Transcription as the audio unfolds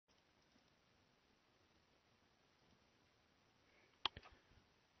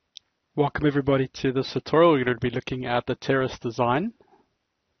Welcome everybody to this tutorial. We're going to be looking at the terrace design.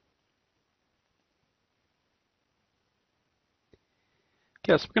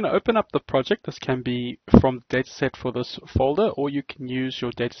 Okay, so we're going to open up the project. This can be from the dataset for this folder, or you can use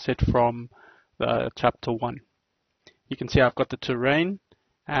your dataset from chapter 1. You can see I've got the terrain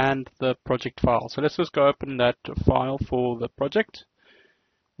and the project file. So let's just go open that file for the project,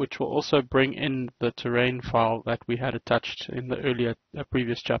 which will also bring in the terrain file that we had attached in the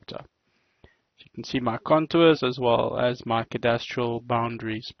previous chapter. You can see my contours as well as my cadastral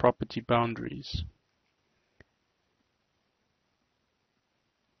boundaries, property boundaries.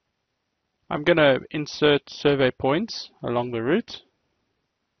 I'm going to insert survey points along the route.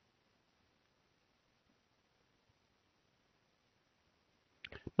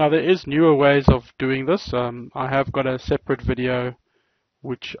 Now there is newer ways of doing this. I have got a separate video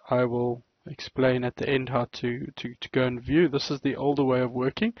which I will explain at the end how to go and view. This is the older way of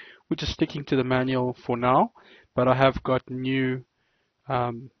working. We're just sticking to the manual for now, but I have got a new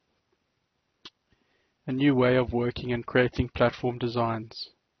way of working and creating platform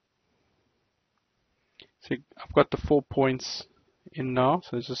designs. So I've got the 4 points in now,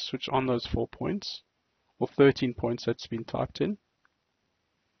 so just switch on those 4 points, or 13 points that's been typed in.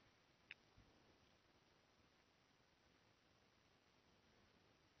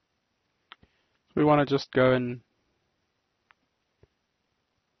 We want to just go and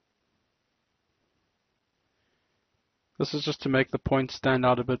this is just to make the points stand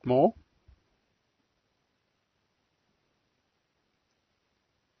out a bit more.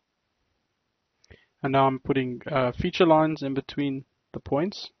 And now I'm putting feature lines in between the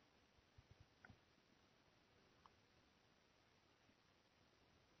points.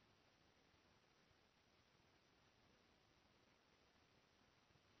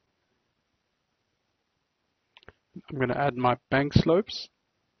 I'm going to add my bank slopes.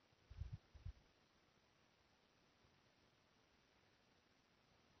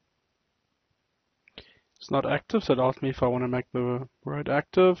 It's not active, so it asks me if I want to make the road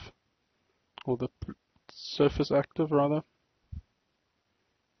active, or the surface active rather.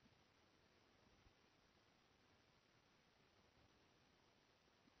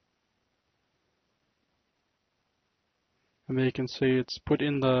 And there you can see it's put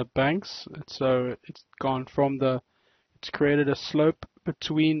in the banks, so it's gone from it's created a slope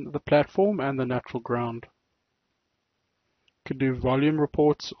between the platform and the natural ground. Could do volume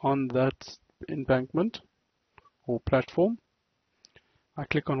reports on that embankment or platform. I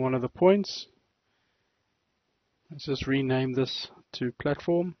click on one of the points. Let's just rename this to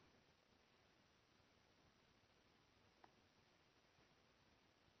platform.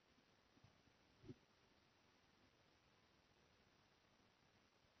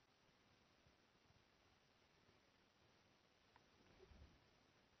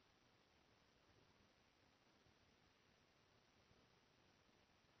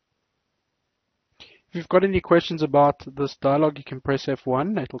 If you've got any questions about this dialog, you can press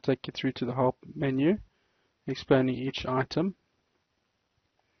F1. It will take you through to the help menu, explaining each item.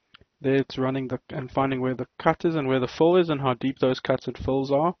 There it's running and finding where the cut is and where the fill is and how deep those cuts and fills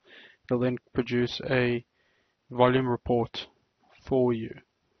are. It'll then produce a volume report for you.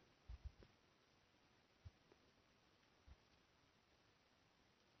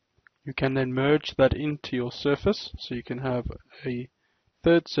 You can then merge that into your surface, so you can have a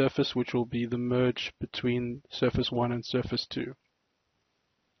third surface which will be the merge between surface 1 and surface 2.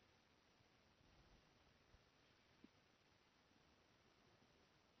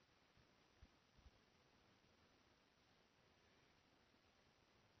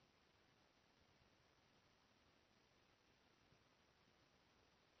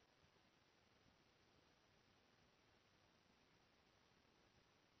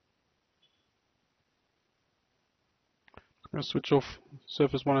 I'm going to switch off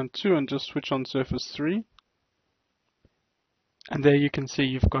surface 1 and 2 and just switch on surface 3. And there you can see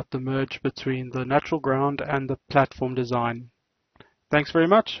you've got the merge between the natural ground and the platform design. Thanks very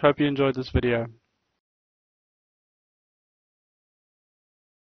much. Hope you enjoyed this video.